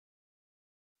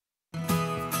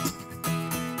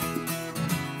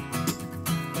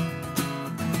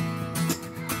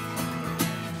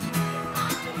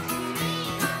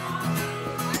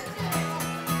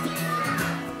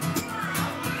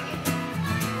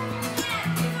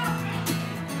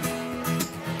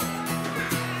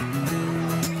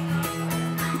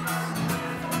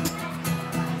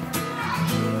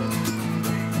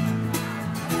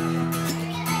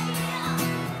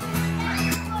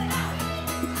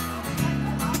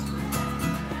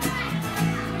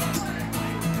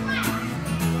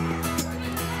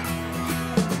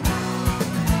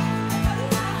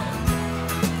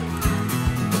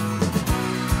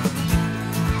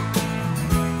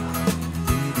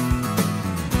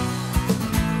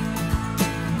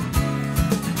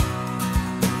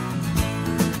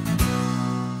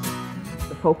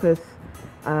focus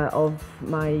of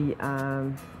my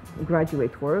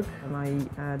graduate work, my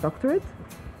doctorate,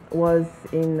 was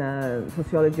in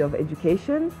sociology of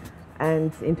education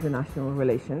and international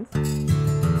relations.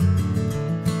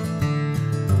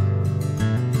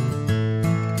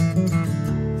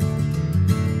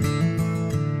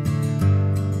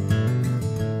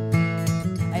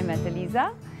 I met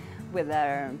Elisa with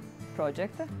her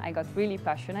project. I got really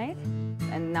passionate,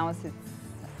 and now it's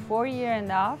 4 years and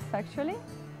a half actually.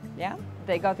 Yeah,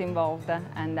 they got involved,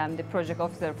 and I'm the project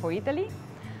officer for Italy,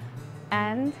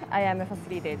 and I am a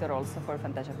facilitator also for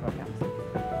Funtasia programs.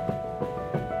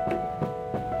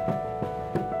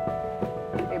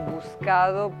 He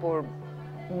buscado por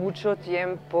mucho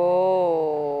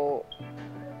tiempo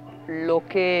lo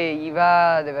que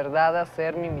iba de verdad a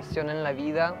ser mi misión en la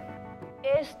vida.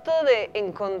 Esto de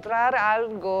encontrar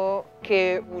algo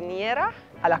que uniera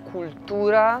a la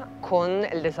cultura con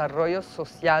el desarrollo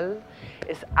social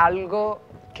es algo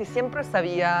que siempre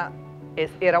sabía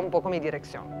era un poco mi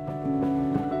dirección.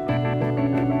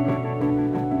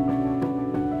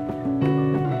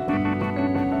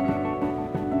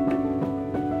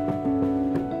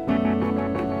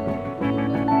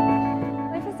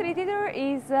 My facilitator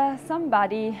is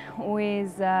somebody who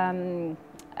is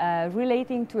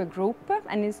relating to a group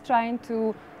and is trying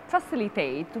to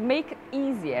facilitate, to make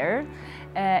easier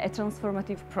a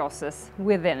transformative process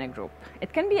within a group.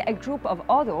 It can be a group of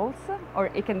adults or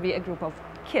it can be a group of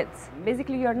kids.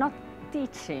 Basically, you're not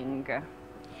teaching,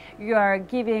 you are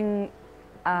giving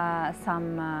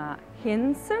some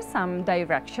hints, some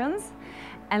directions,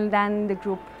 and then the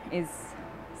group is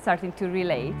starting to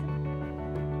relate.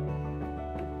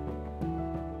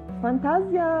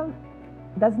 Funtasia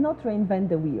does not reinvent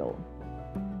the wheel.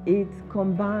 It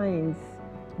combines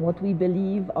what we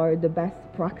believe are the best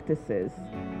practices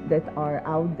that are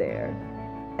out there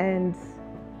and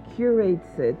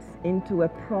curates it into a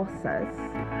process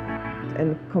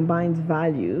and combines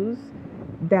values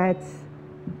that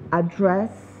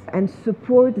address and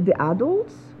support the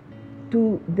adults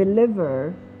to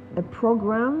deliver a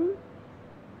program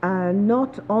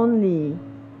not only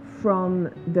from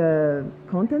the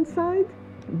content side,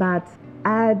 but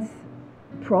adds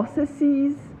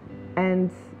processes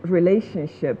and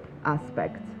relationship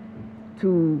aspect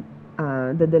to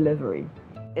the delivery.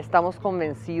 Estamos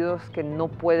convencidos que no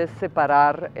puedes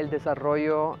separar el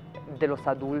desarrollo de los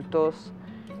adultos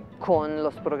con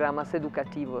los programas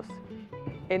educativos.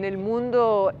 En el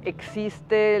mundo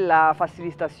existe la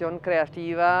facilitación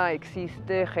creativa,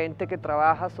 existe gente que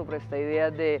trabaja sobre esta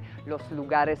idea de los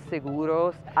lugares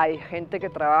seguros, hay gente que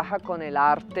trabaja con el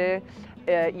arte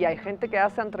y hay gente que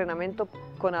hace entrenamiento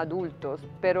con adultos,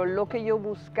 pero lo que yo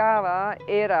buscaba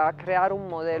era crear un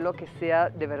modelo que sea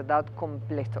de verdad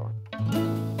completo.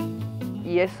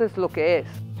 Y eso es lo que es.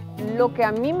 Lo que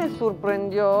a mí me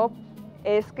sorprendió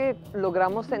es que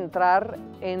logramos entrar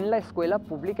en la escuela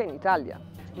pública en Italia.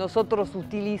 Nosotros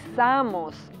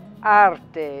utilizamos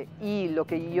arte y lo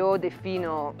que yo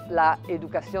defino la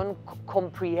educación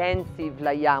comprehensive,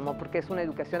 la llamo, porque es una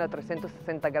educación a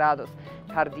 360 grados,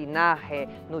 jardinaje,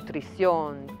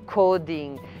 nutrición,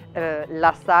 coding,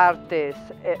 las artes,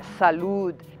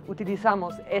 salud.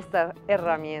 Utilizamos estas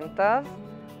herramientas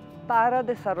para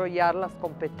desarrollar las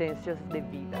competencias de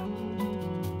vida.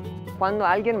 Cuando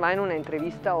alguien va en una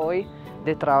entrevista hoy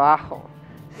de trabajo,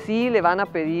 sí le van a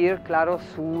pedir, claro,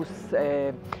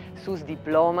 sus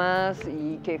diplomas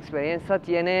y qué experiencia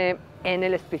tiene en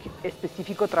el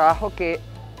específico trabajo que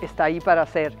está ahí para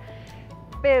hacer.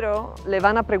 Pero le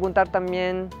van a preguntar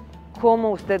también cómo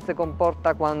usted se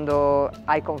comporta cuando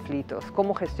hay conflictos,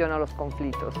 cómo gestiona los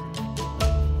conflictos.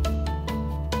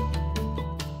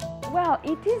 Well,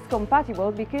 it is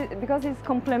compatible because it's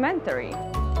complementary.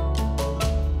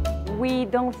 We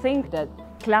don't think that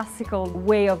classical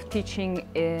way of teaching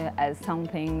as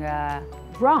something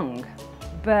wrong,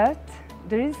 but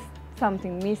there is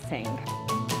something missing.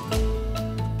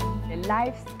 The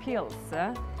life skills,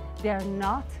 they are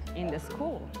not in the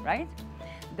school, right?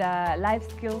 The life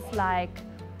skills like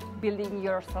building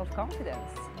your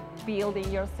self-confidence, building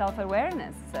your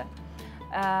self-awareness,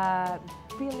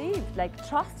 believe, like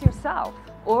trust yourself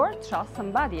or trust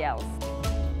somebody else.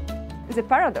 It's a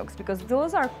paradox because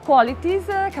those are qualities,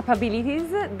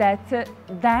 capabilities that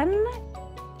then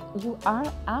you are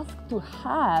asked to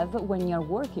have when you're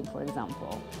working, for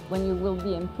example. When you will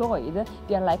be employed,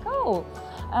 they're like, oh,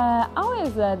 how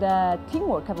is the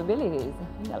teamwork capabilities?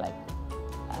 And they're like,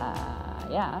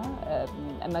 yeah,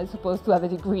 am I supposed to have a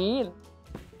degree?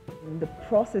 The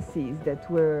processes that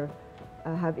we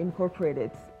have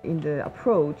incorporated in the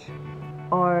approach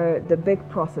are the big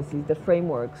processes, the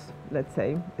frameworks, let's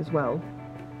say, as well.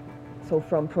 So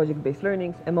from project-based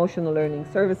learning, emotional learning,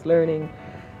 service learning,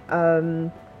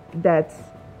 that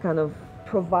kind of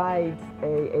provide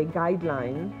a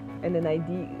guideline and an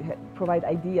idea, provide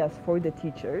ideas for the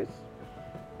teachers.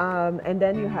 And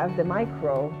then you have the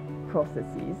micro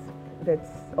processes that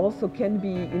also can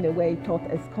be in a way taught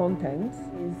as content,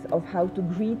 is of how to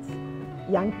greet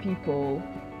young people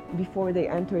before they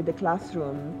enter the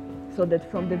classroom, so that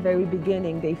from the very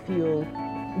beginning they feel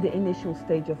the initial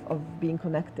stage of being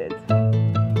connected.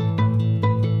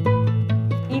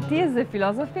 It is a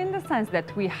philosophy in the sense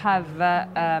that we have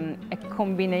a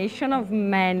combination of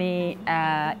many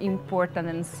important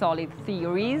and solid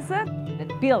theories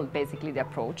that build basically the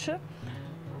approach,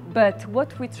 but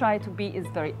what we try to be is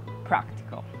very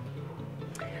practical.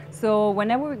 So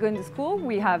whenever we go into school,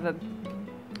 we have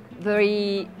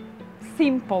very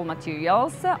simple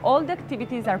materials. All the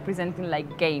activities are presented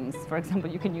like games. For example,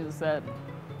 you can use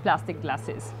plastic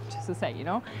glasses, just to say, you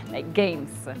know, like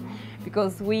games,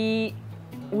 because we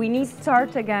need to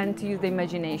start again to use the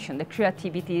imagination. The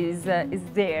creativity is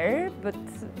there, but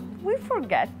we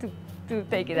forget to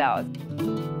take it out.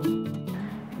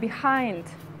 Behind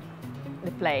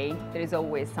the play, there is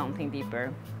always something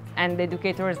deeper, and the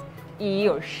educator, he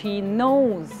or she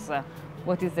knows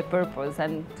what is the purpose,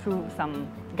 and through some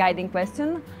guiding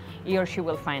question, he or she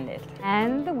will find it.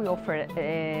 And we offer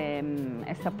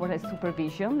a support, a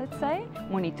supervision, let's say,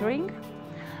 monitoring.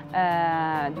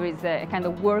 There is a kind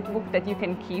of workbook that you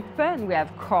can keep, and we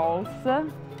have calls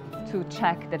to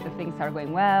check that the things are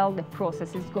going well, the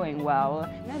process is going well.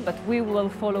 But we will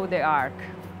follow the arc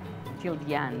till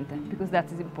the end, because that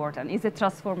is important. It's a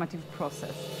transformative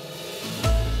process.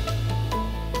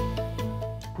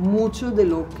 Mucho de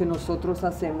lo que nosotros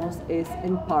hacemos es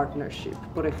en partnership.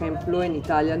 Por ejemplo, en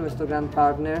Italia nuestro gran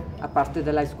partner, aparte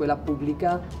de la escuela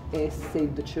pública, es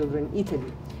Save the Children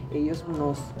Italy. Ellos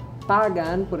nos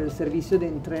pagan por el servicio de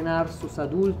entrenar sus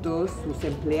adultos, sus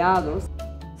empleados.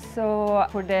 So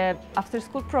for the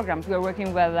after-school programs, we are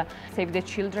working with Save the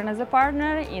Children as a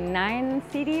partner in 9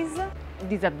 cities.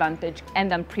 Disadvantaged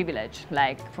and unprivileged,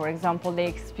 like for example, they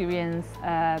experience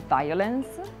violence,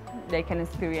 they can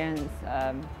experience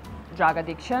drug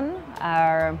addiction,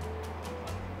 or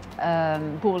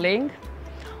bullying,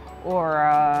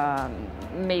 or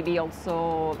maybe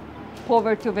also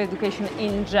poverty of education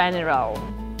in general.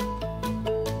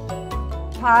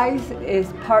 PIES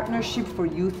es Partnership for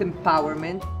Youth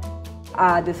Empowerment.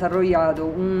 Ha desarrollado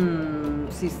un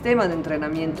sistema de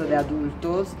entrenamiento de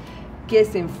adultos que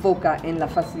se enfoca en la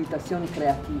facilitación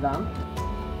creativa,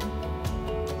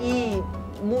 y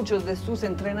muchos de sus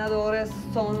entrenadores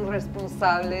son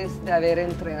responsables de haber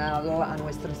entrenado a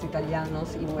nuestros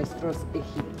italianos y nuestros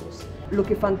equipos. Lo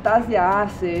que Funtasia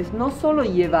hace es no solo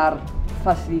llevar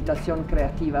facilitación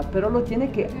creativa, pero lo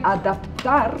tiene que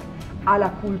adaptar a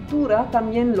la cultura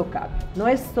también local. No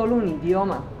es solo un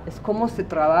idioma, es cómo se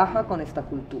trabaja con esta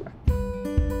cultura.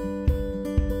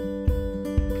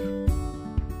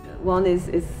 One is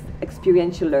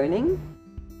experiential learning.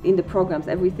 In the programs,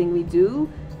 everything we do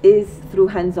is through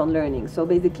hands-on learning. So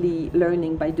basically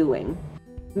learning by doing,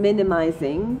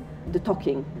 minimizing the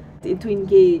talking, to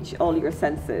engage all your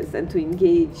senses and to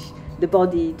engage the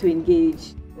body, to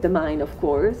engage the mind, of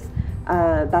course,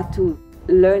 but to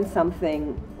learn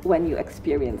something when you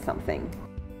experience something.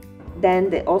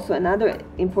 Then also another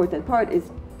important part is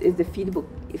the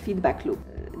feedback loop.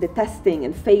 The testing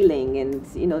and failing and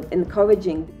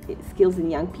encouraging skills in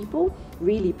young people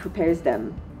really prepares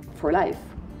them for life,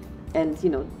 and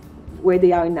where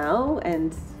they are now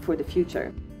and for the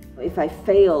future. If I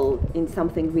fail in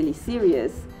something really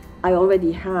serious, I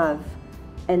already have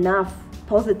enough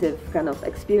positive kind of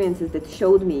experiences that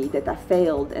showed me that I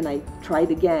failed and I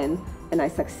tried again and I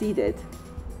succeeded.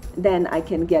 Then I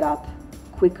can get up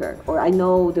quicker, or I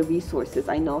know the resources,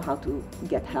 I know how to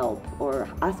get help or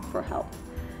ask for help.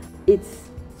 It's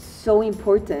so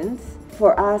important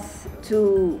for us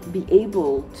to be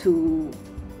able to,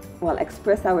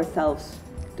 express ourselves,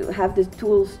 to have the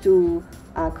tools to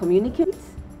communicate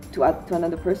to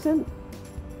another person,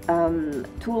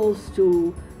 tools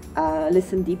to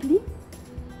listen deeply,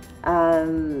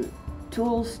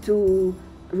 tools to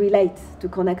relate, to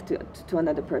connect to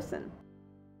another person.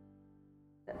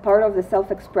 Part of the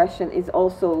self-expression is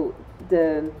also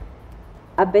the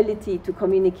ability to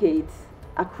communicate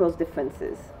across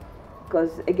differences,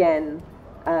 because again,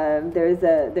 there is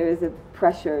a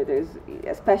pressure.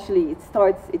 Especially it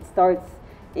starts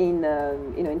in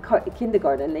in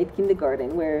kindergarten, late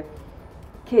kindergarten, where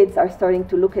kids are starting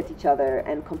to look at each other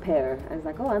and compare, and it's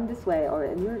like, oh, I'm this way, or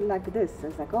and you're like this,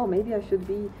 and it's like, oh, maybe I should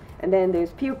be. And then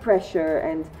there's peer pressure,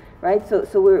 and right, so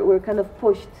we're kind of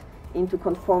pushed into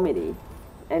conformity,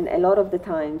 And a lot of the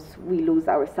times we lose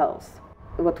ourselves.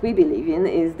 What we believe in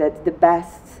is that the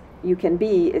best you can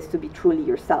be is to be truly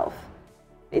yourself.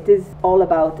 It is all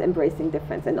about embracing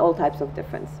difference and all types of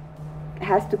difference. It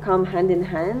has to come hand in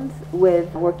hand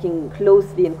with working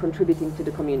closely and contributing to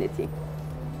the community.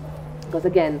 Because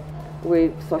again,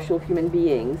 we're social human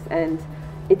beings, and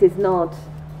it is not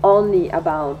only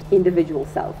about individual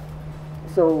self.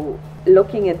 So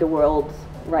looking at the world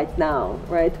right now,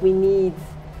 right, we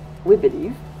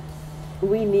believe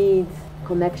we need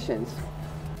connections.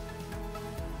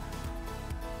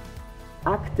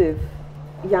 Active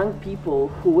young people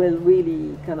who will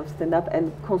really kind of stand up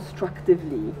and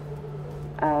constructively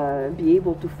be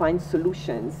able to find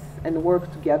solutions and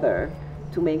work together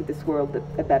to make this world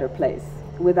a better place,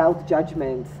 without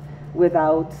judgment,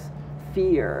 without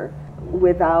fear,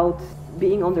 without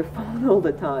being on their phone all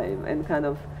the time and kind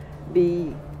of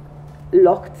be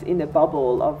locked in a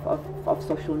bubble of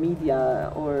social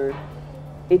media. Or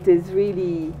it is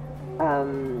really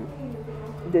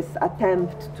this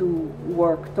attempt to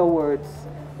work towards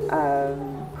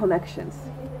connections,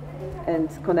 and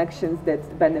connections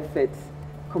that benefit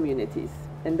communities,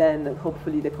 and then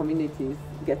hopefully the communities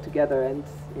get together and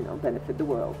benefit the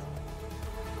world.